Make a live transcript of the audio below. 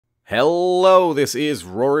Hello, this is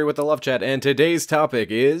Rory with the Love Chat, and today's topic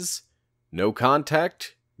is no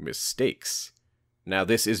contact mistakes. Now,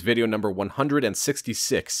 this is video number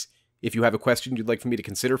 166. If you have a question you'd like for me to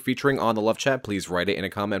consider featuring on the Love Chat, please write it in a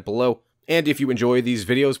comment below. And if you enjoy these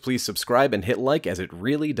videos, please subscribe and hit like, as it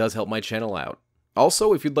really does help my channel out.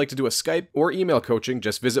 Also, if you'd like to do a Skype or email coaching,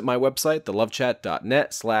 just visit my website,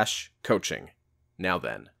 thelovechat.net/coaching. Now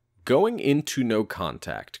then. Going into no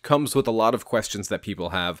contact comes with a lot of questions that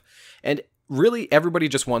people have, and really everybody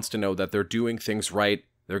just wants to know that they're doing things right,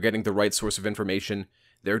 they're getting the right source of information,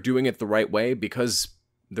 they're doing it the right way, because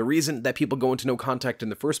the reason that people go into no contact in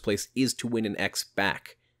the first place is to win an ex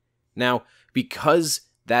back. Now, because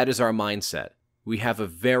that is our mindset, we have a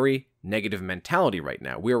very negative mentality right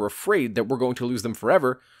now. We are afraid that we're going to lose them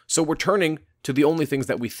forever, so we're turning to the only things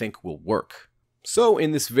that we think will work. So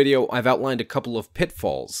in this video, I've outlined a couple of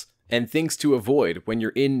pitfalls and things to avoid when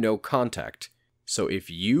you're in no contact. So if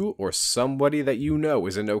you or somebody that you know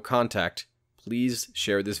is in no contact, please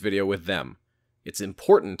share this video with them. It's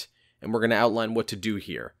important, and we're going to outline what to do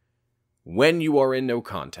here. When you are in no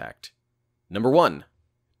contact. Number 1,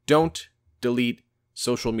 don't delete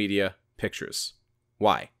social media pictures.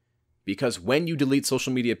 Why? Because when you delete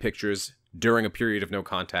social media pictures during a period of no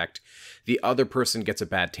contact, the other person gets a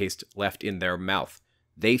bad taste left in their mouth.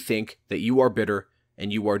 They think that you are bitter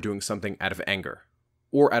and you are doing something out of anger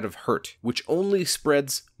or out of hurt, which only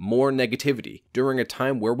spreads more negativity during a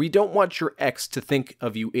time where we don't want your ex to think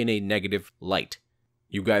of you in a negative light.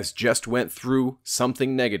 You guys just went through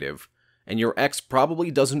something negative, and your ex probably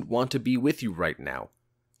doesn't want to be with you right now.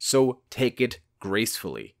 So take it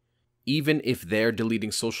gracefully. Even if they're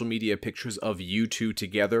deleting social media pictures of you two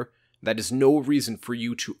together, that is no reason for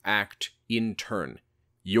you to act in turn.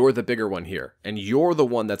 You're the bigger one here, and you're the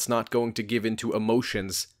one that's not going to give into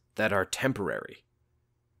emotions that are temporary.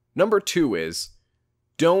 Number 2 is,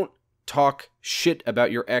 don't talk shit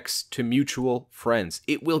about your ex to mutual friends.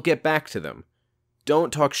 It will get back to them.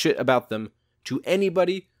 Don't talk shit about them to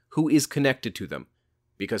anybody who is connected to them,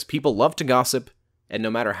 because people love to gossip, and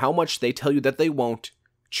no matter how much they tell you that they won't,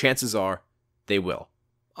 chances are they will.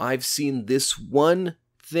 I've seen this one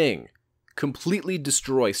thing completely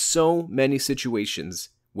destroy so many situations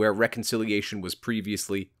where reconciliation was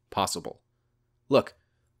previously possible. Look,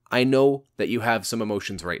 I know that you have some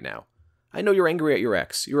emotions right now. I know you're angry at your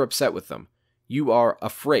ex. You're upset with them. You are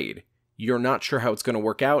afraid. You're not sure how it's going to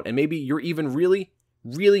work out, and maybe you're even really,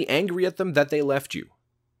 really angry at them that they left you.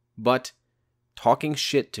 But talking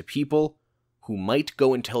shit to people who might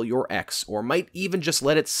go and tell your ex, or might even just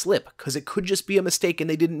let it slip, because it could just be a mistake and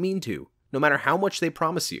they didn't mean to, no matter how much they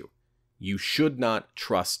promise you, you should not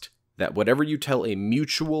trust that whatever you tell a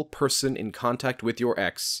mutual person in contact with your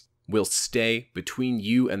ex will stay between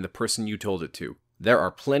you and the person you told it to. There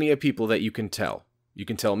are plenty of people that you can tell. You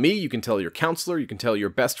can tell me, you can tell your counselor, you can tell your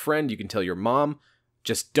best friend, you can tell your mom.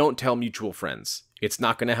 Just don't tell mutual friends. It's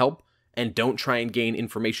not going to help, and don't try and gain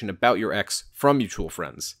information about your ex from mutual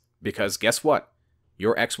friends. Because guess what?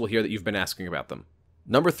 Your ex will hear that you've been asking about them.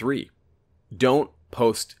 Number 3, don't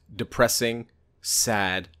post depressing,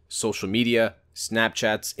 sad social media,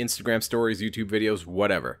 Snapchats, Instagram stories, YouTube videos,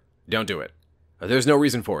 whatever. Don't do it. There's no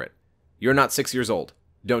reason for it. You're not 6 years old.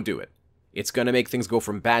 Don't do it. It's going to make things go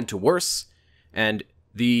from bad to worse, and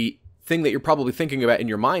the thing that you're probably thinking about in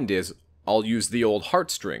your mind is, I'll use the old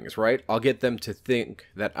heartstrings, right? I'll get them to think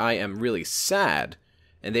that I am really sad,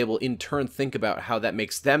 and they will in turn think about how that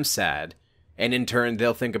makes them sad, and in turn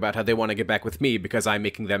they'll think about how they want to get back with me because I'm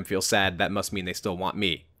making them feel sad. That must mean they still want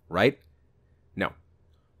me, right? No.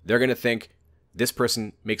 They're going to think, this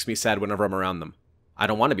person makes me sad whenever I'm around them. I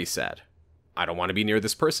don't want to be sad. I don't want to be near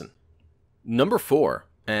this person. Number 4,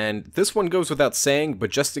 and this one goes without saying, but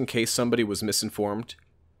just in case somebody was misinformed,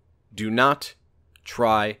 do not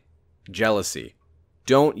try jealousy.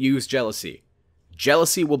 Don't use jealousy.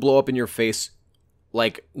 Jealousy will blow up in your face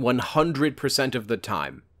like 100% of the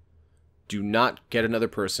time. Do not get another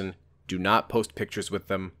person. Do not post pictures with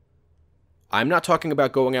them. I'm not talking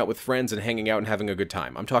about going out with friends and hanging out and having a good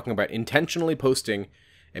time. I'm talking about intentionally posting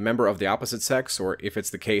a member of the opposite sex, or if it's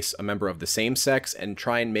the case, a member of the same sex, and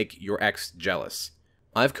try and make your ex jealous.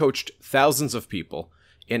 I've coached thousands of people,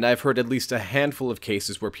 and I've heard at least a handful of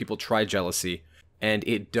cases where people try jealousy, and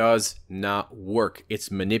it does not work.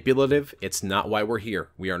 It's manipulative. It's not why we're here.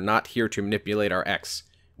 We are not here to manipulate our ex.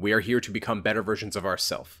 We are here to become better versions of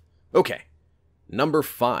ourselves. Okay. Number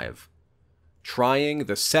 5. Trying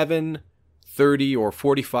the 7, 30, or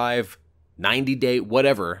 45, 90-day,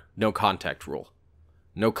 whatever, no contact rule.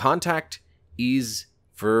 No contact is,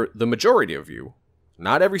 for the majority of you,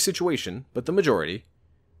 not every situation, but the majority,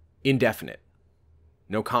 indefinite.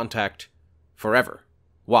 No contact forever.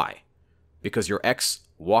 Why? Because your ex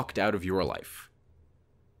walked out of your life.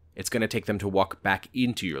 It's going to take them to walk back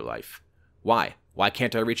into your life. Why? Why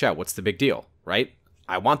can't I reach out? What's the big deal, right?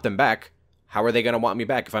 I want them back. How are they going to want me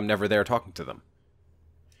back if I'm never there talking to them?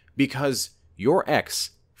 Because your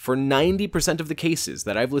ex, for 90% of the cases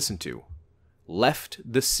that I've listened to, left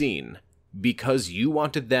the scene because you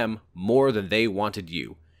wanted them more than they wanted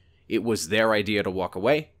you. It was their idea to walk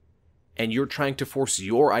away, and you're trying to force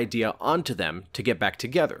your idea onto them to get back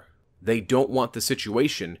together. They don't want the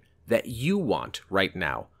situation that you want right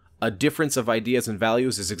now. A difference of ideas and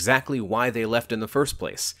values is exactly why they left in the first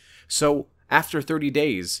place. So, after 30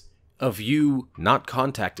 days of you not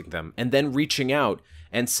contacting them and then reaching out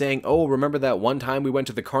and saying, oh, remember that one time we went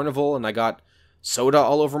to the carnival and I got soda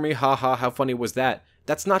all over me? Ha ha, how funny was that?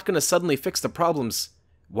 That's not going to suddenly fix the problems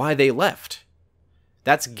why they left.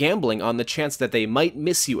 That's gambling on the chance that they might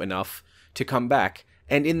miss you enough to come back,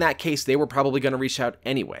 and in that case, they were probably going to reach out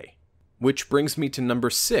anyway. Which brings me to number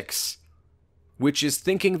 6, which is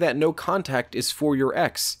thinking that no contact is for your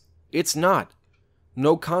ex. It's not.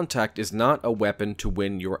 No contact is not a weapon to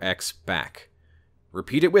win your ex back.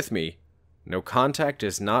 Repeat it with me. No contact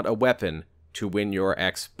is not a weapon to win your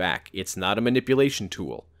ex back. It's not a manipulation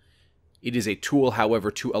tool. It is a tool, however,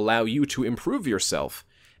 to allow you to improve yourself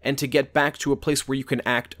and to get back to a place where you can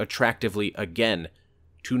act attractively again,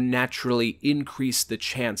 to naturally increase the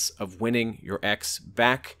chance of winning your ex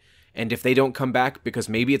back. And if they don't come back because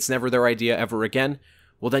maybe it's never their idea ever again,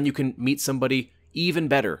 well, then you can meet somebody even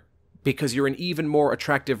better because you're an even more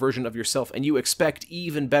attractive version of yourself and you expect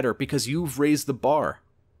even better because you've raised the bar.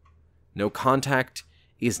 No contact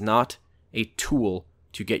is not a tool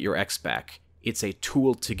to get your ex back. It's a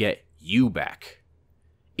tool to get you back.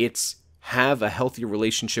 It's have a healthy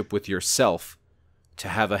relationship with yourself to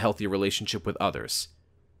have a healthy relationship with others,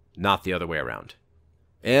 not the other way around.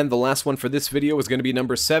 And the last one for this video is going to be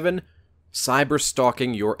number 7, cyber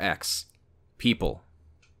stalking your ex. People,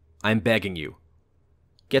 I'm begging you,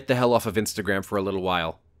 get the hell off of Instagram for a little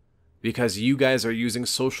while, because you guys are using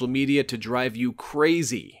social media to drive you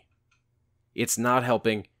crazy. It's not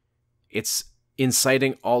helping. It's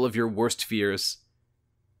inciting all of your worst fears.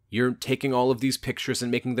 You're taking all of these pictures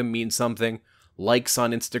and making them mean something, likes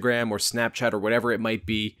on Instagram or Snapchat or whatever it might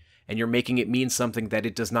be, and you're making it mean something that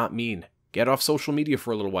it does not mean. Get off social media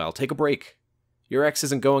for a little while. Take a break. Your ex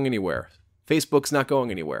isn't going anywhere. Facebook's not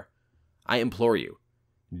going anywhere. I implore you,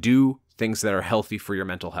 do things that are healthy for your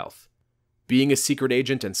mental health. Being a secret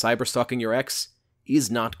agent and cyberstalking your ex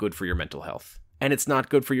is not good for your mental health, and it's not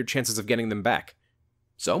good for your chances of getting them back.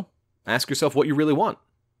 So, ask yourself what you really want.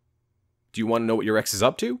 Do you want to know what your ex is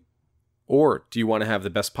up to? Or do you want to have the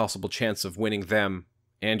best possible chance of winning them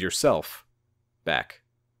and yourself back?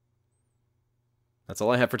 That's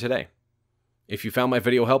all I have for today. If you found my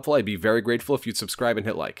video helpful, I'd be very grateful if you'd subscribe and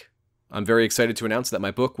hit like. I'm very excited to announce that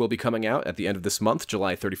my book will be coming out at the end of this month,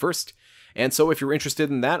 July 31st. And so if you're interested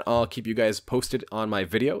in that, I'll keep you guys posted on my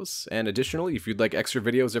videos. And additionally, if you'd like extra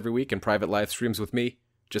videos every week and private live streams with me,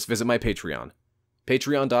 just visit my Patreon.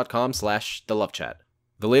 Patreon.com/thelovechat.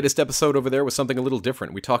 The latest episode over there was something a little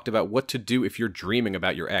different. We talked about what to do if you're dreaming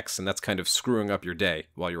about your ex, and that's kind of screwing up your day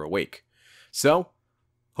while you're awake. So,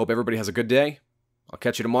 hope everybody has a good day. I'll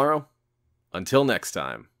catch you tomorrow. Until next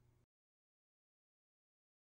time.